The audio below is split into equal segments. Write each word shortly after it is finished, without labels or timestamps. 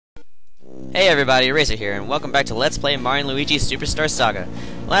Hey everybody, Eraser here, and welcome back to Let's Play Mario & Luigi SuperStar Saga.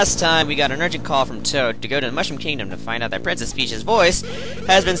 Last time, we got an urgent call from Toad to go to the Mushroom Kingdom to find out that Princess Peach's voice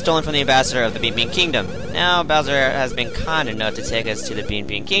has been stolen from the ambassador of the Bean Kingdom. Now, Bowser has been kind enough to take us to the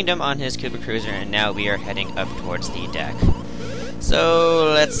Bean Kingdom on his Koopa Cruiser, and now we are heading up towards the deck.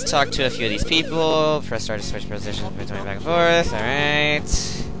 So, let's talk to a few of these people. Press start to switch positions between back and forth. Alright.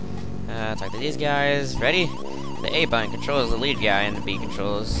 Talk to these guys. Ready? The A button controls the lead guy, and the B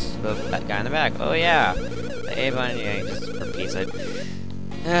controls the guy in the back. Oh yeah, the A button, yeah, he just repeats it.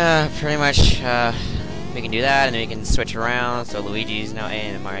 Pretty much, we can do that, and then we can switch around. So Luigi's now A,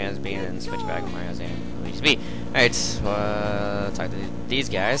 and Mario's B, and then switch back, and Mario's A, and Luigi's B. Alright, so talk to these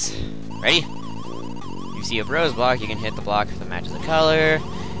guys. Ready? You see a rose block, you can hit the block that matches the color.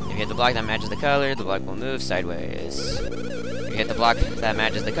 If you hit the block that matches the color, the block will move sideways. If you hit the block that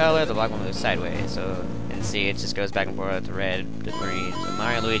matches the color, the block will move sideways. So, and see, it just goes back and forth to red to green. So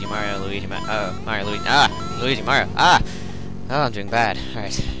Mario, Luigi, Mario, Luigi, Mario, Luigi, Luigi, Mario, Oh, I'm doing bad.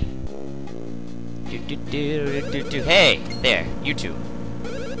 Alright. Hey, there, you two.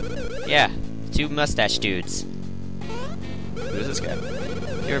 Yeah, two mustache dudes. Who's this guy?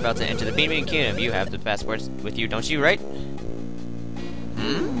 You're about to enter the Bean Kingdom. You have the passports with you, don't you, right?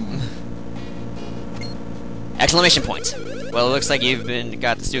 Exclamation point. Well, it looks like you've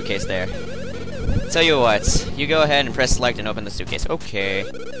got the suitcase there. Tell you what, you go ahead and press select and open the suitcase. Okay.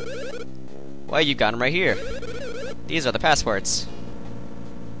 Why, you got them right here. These are the passports.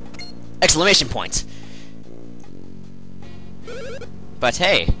 Exclamation point. But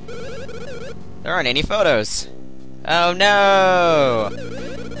hey, there aren't any photos. Oh no!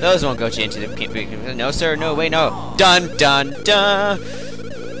 Those won't get you into the... No sir, no, wait, no. Dun, dun, dun!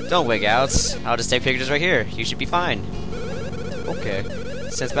 Don't wig out. I'll just take pictures right here. You should be fine. Okay.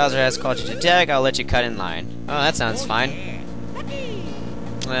 Since Bowser has called you to deck, I'll let you cut in line. Oh, that sounds fine.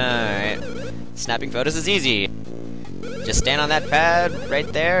 Alright. Snapping photos is easy. Just stand on that pad right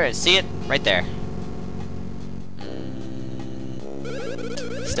there and see it right there.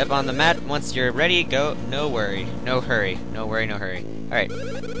 Step on the mat once you're ready. Go. No worry. No hurry. No worry, no hurry. Alright.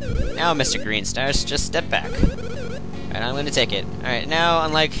 Now, Mr. Greenstars, just step back. Alright, I'm going to take it. Alright, now,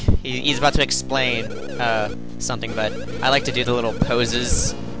 unlike... He's about to explain something, but I like to do the little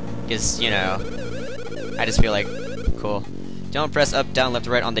poses. Because, you know, I just feel like, cool. Don't press up, down, left,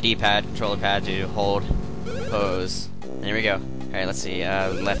 or right on the D-pad, controller pad, to hold pose. And here we go. Alright, let's see.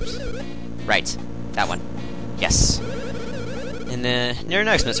 Left, right. That one. Yes. And then, you're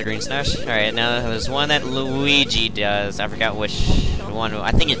next, Mr. Greenstash. Alright, now there's one that Luigi does. I forgot which one.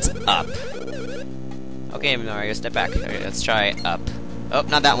 I think it's up. Okay, Mario, step back. Alright, let's try up. Oh,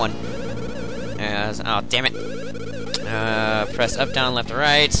 not that one. Oh, damn it. Press up, down, left, or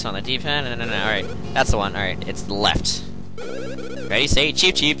right on the D-pad. No. Alright, that's the one. Alright, it's left. Ready, say,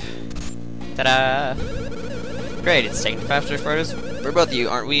 cheep, cheep. Ta-da! Great, it's taking faster photos for both of you.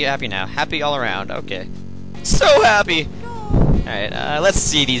 Aren't we happy now? Happy all around. Okay. So happy! Alright, let's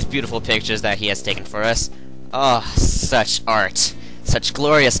see these beautiful pictures that he has taken for us. Oh, such art. Such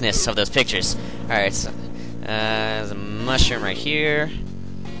gloriousness of those pictures. Alright, so, there's a mushroom right here.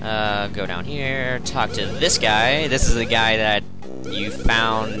 Go down here, talk to this guy. This is the guy that you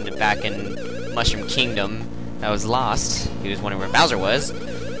found back in Mushroom Kingdom that was lost. He was wondering where Bowser was.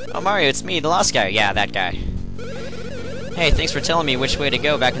 Oh, Mario, it's me, the lost guy. Yeah, that guy. Hey, thanks for telling me which way to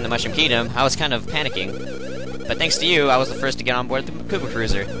go back in the Mushroom Kingdom. I was kind of panicking. But thanks to you, I was the first to get on board the Koopa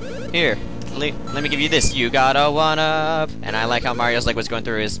Cruiser. Here, let me give you this. You got a one-up. And I like how Mario's leg was going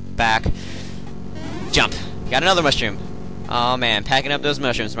through his back. Jump. Got another mushroom. Oh man, packing up those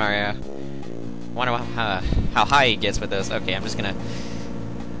mushrooms, Mario. Wonder how high he gets with those. Okay, I'm just gonna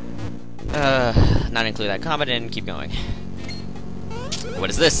not include that comment and keep going. What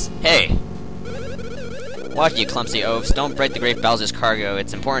is this? Hey! Watch, you clumsy oafs. Don't break the great Bowser's cargo.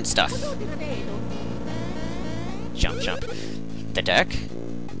 It's important stuff. Jump, jump. The deck?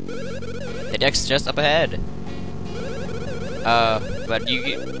 The deck's just up ahead. But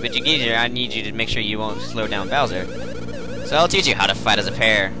Luigi, I need you to make sure you won't slow down Bowser. So I'll teach you how to fight as a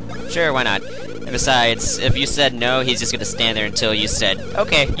pair. Sure, why not? And besides, if you said no, he's just gonna stand there until you said,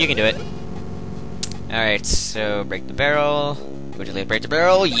 okay, you can do it. Alright, so break the barrel. Would you like to break the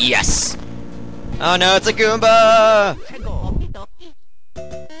barrel? Yes! Oh no, it's a Goomba!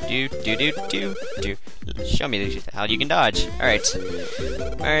 Do. Show me how you can dodge. Alright.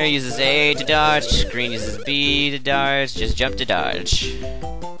 Mario uses A to dodge, Green uses B to dodge, just jump to dodge.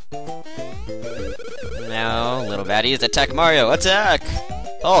 Now, little baddies, attack Mario! Attack!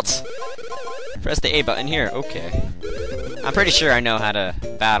 Halt! Press the A button here. Okay. I'm pretty sure I know how to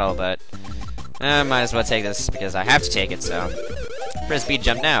battle, but I might as well take this because I have to take it, so. Press B to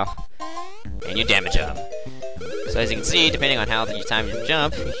jump now. and you damage them. So as you can see, depending on how you time your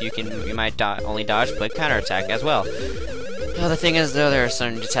jump, you might only dodge but counterattack as well. The thing is, though, there are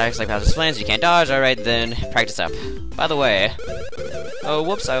certain attacks like Bowser's Flames you can't dodge. Alright, then practice up. By the way, oh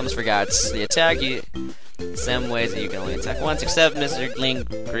whoops, I almost forgot. The attack, some ways that you can only attack once, except Mr.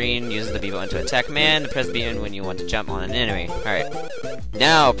 Green uses the B button to attack man, press B button when you want to jump on an enemy. Alright,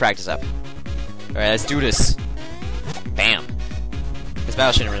 now practice up. Alright, let's do this. Bam. This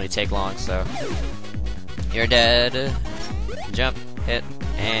battle shouldn't really take long, so... You're dead. Jump, hit,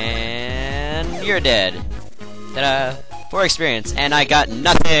 and you're dead. Ta-da! 4 experience, and I got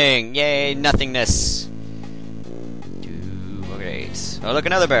nothing! Yay, nothingness! Great. Oh, look,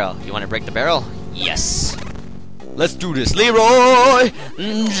 another barrel. You want to break the barrel? Yes! Let's do this, Leroy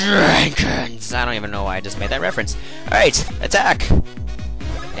Jenkins! I don't even know why I just made that reference. Alright, attack!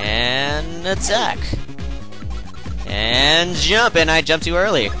 And attack! And jump, and I jumped too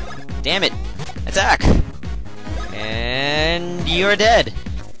early. Damn it. Attack! And you're dead.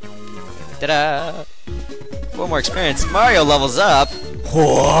 Ta-da! 4 more experience. Mario levels up.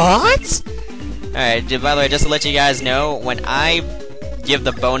 What? Alright, by the way, just to let you guys know, when I give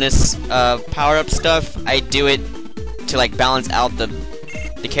the bonus power-up stuff, I do it to like balance out the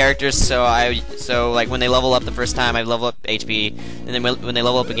characters. So like when they level up the first time, I level up HP, and then when they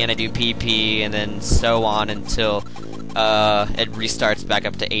level up again, I do PP, and then so on until it restarts back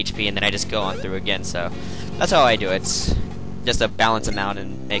up to HP, and then I just go on through again. So that's how I do it. Just to balance them out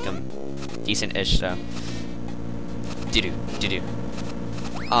and make them decent-ish. So. Do-do, do-do.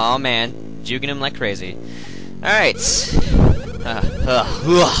 Aw, man. Juking him like crazy. Alright. It's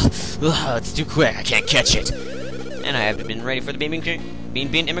too quick. I can't catch it. And I haven't been ready for the Bean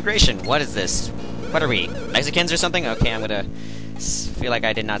immigration. What is this? What are we? Mexicans or something? Okay, I'm gonna feel like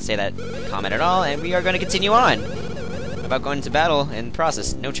I did not say that comment at all, and we are gonna continue on. About going into battle in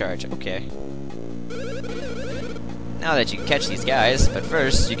process. No charge. Okay. Now that you can catch these guys, but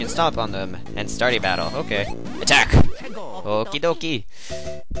first you can stomp on them and start a battle. Okay. Attack! Okie dokie.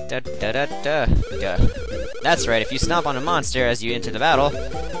 Da da da da da. That's right, if you stomp on a monster as you enter the battle,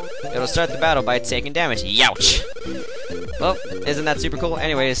 it'll start the battle by taking damage. Youch! Well, isn't that super cool?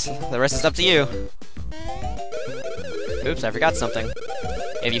 Anyways, the rest is up to you. Oops, I forgot something.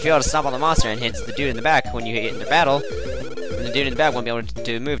 If you fail to stomp on the monster and hits the dude in the back when you hit in the battle, then the dude in the back won't be able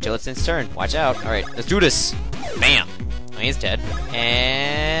to move till it's its turn. Watch out. Alright, let's do this! Bam! Oh, he's dead.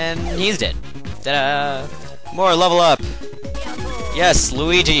 And he's dead. Ta-da! More level up! Yes,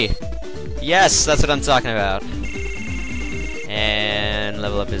 Luigi! Yes, that's what I'm talking about. And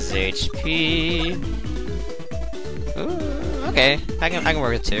level up his HP. Ooh, okay, I can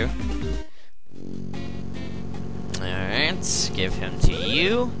work with 2. Alright, give him to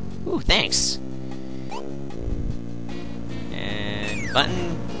you. Ooh, thanks. And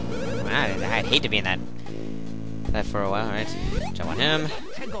button. I'd hate to be in that for a while. Alright, jump on him.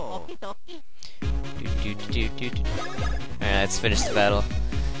 Alright, let's finish the battle.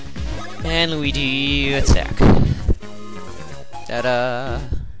 And Luigi, attack. Ta-da!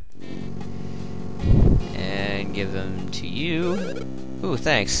 And give them to you. Ooh,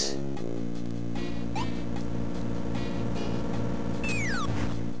 thanks.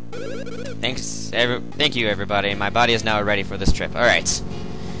 Thank you, everybody. My body is now ready for this trip. Alright.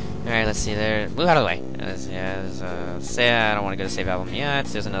 Alright, let's see there. Move out of the way. I don't want to go to save album yet.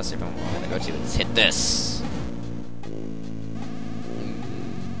 There's another save album I want to go to. Let's hit this.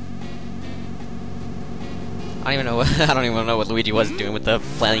 I don't even know what Luigi was doing with the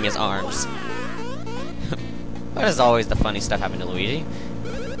flailing his arms. What is always the funny stuff happen to Luigi?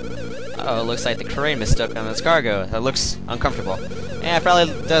 Oh, it looks like the crane is stuck on this cargo. That looks uncomfortable. Yeah, it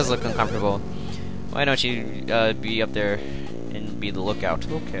probably does look uncomfortable. Why don't you be up there and be the lookout?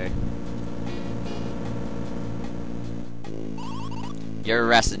 Okay. Your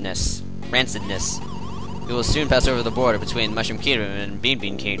rancidness. You will soon pass over the border between Mushroom Kingdom and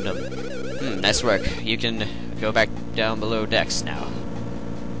Bean Kingdom. Nice work. You can go back down below decks now.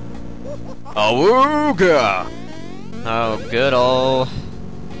 Awooga! Oh, good old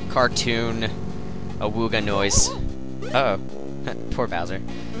cartoon awooga noise. Uh-oh. Poor Bowser.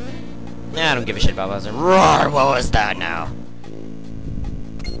 Nah, I don't give a shit about Bowser. Roar! What was that now?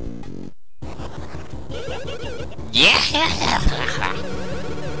 Yeah!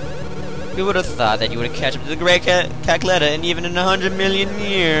 Who would have thought that you would have catch up to the Great Cacletta and even in 100 million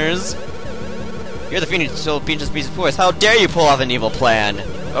years? You're the Phoenix Soul Peach's piece of force. How dare you pull off an evil plan?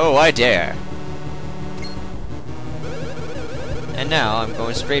 Oh, I dare. And now I'm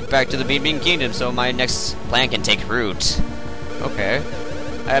going straight back to the Bean Kingdom so my next plan can take root. Okay.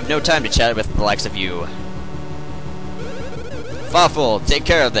 I have no time to chat with the likes of you. Fawful, take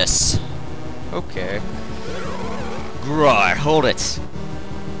care of this. Okay. Grar, hold it.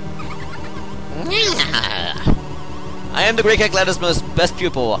 I am the Great Cat most best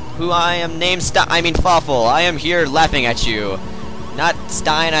pupil, who I am named Fawful. I am here laughing at you. Not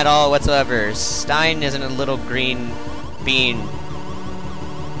Stein at all whatsoever. Stein isn't a little green bean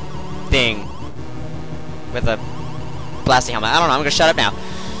thing with a blasting helmet. I don't know, I'm gonna shut up now.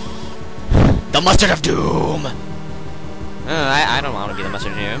 The Mustard of Doom! I don't want to be the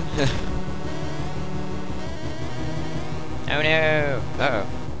Mustard of Doom. Oh no! Uh-oh.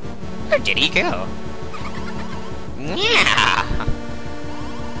 Where did he go? Yeah.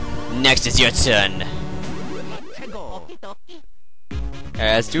 Next is your turn.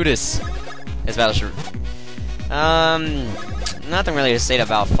 Alright, let's do this. This battle should... nothing really to say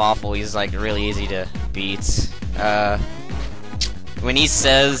about Fawful. He's like really easy to beat. When he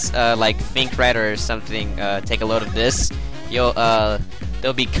says like think red or something, take a load of this, you'll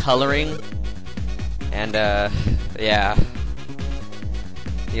there'll be coloring, and yeah.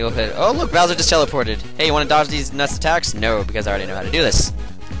 You'll hit. Oh look, Bowser just teleported. Hey, you want to dodge these nuts attacks? No, because I already know how to do this.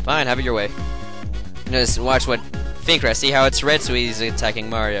 Fine, have it your way. Just watch what Finkra. See how it's red, so he's attacking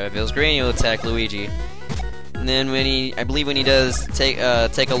Mario. If it was green, he'll attack Luigi. And then when he, I believe when he does take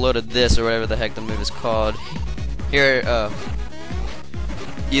a load of this or whatever the heck the move is called, here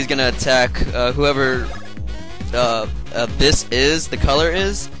he's gonna attack whoever this is. The color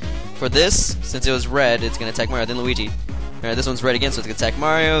is for this. Since it was red, it's gonna attack Mario. Then Luigi. Alright, this one's red again, so it's gonna attack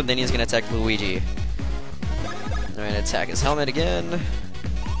Mario, then he's gonna attack Luigi. Alright, attack his helmet again.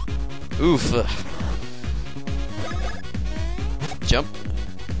 Oof. Jump.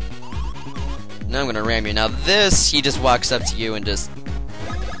 Now I'm gonna ram you. Now this, he just walks up to you and just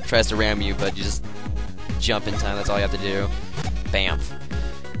tries to ram you, but you just jump in time, that's all you have to do. Bam.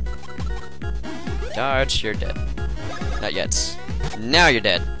 Dodge, you're dead. Not yet. Now you're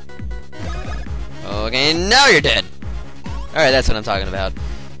dead. Okay, now you're dead! Alright, that's what I'm talking about.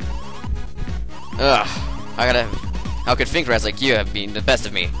 Ugh. How could Finkrats like you have been the best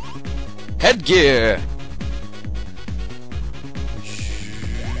of me? Headgear!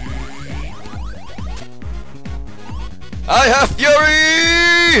 I have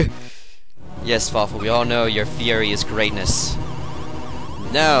fury! Yes, Fawful, we all know your fury is greatness.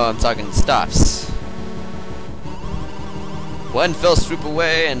 No, I'm talking stops. One fell swoop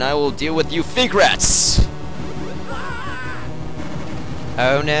away, and I will deal with you Finkrats!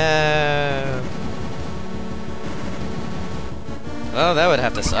 Oh no! Oh, that would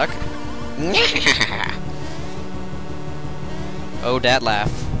have to suck. Oh, that laugh.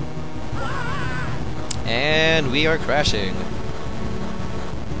 And we are crashing.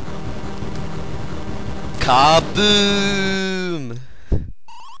 Kaboom!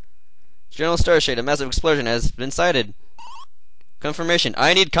 General Starshade, a massive explosion has been sighted. Confirmation.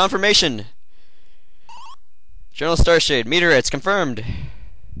 I need confirmation! General Starshade, meteorites confirmed.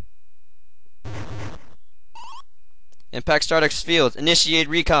 Impact Stardust field. Initiate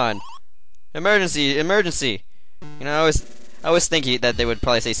recon. Emergency, emergency. You know, I was thinking that they would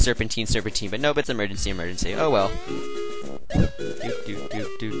probably say serpentine, but nope, it's emergency, emergency. Oh well.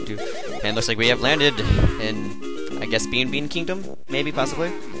 And looks like we have landed in, I guess, Bean Kingdom, maybe,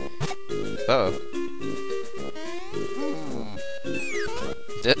 possibly. Uh oh.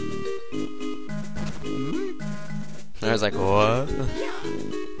 I was like, what?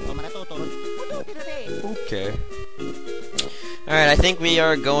 Okay. Alright, I think we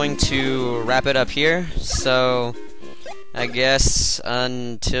are going to wrap it up here. So, I guess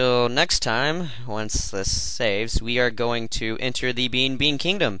until next time, once this saves, we are going to enter the Bean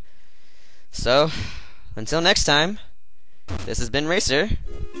Kingdom. So, until next time, this has been Racer.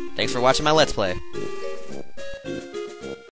 Thanks for watching my Let's Play.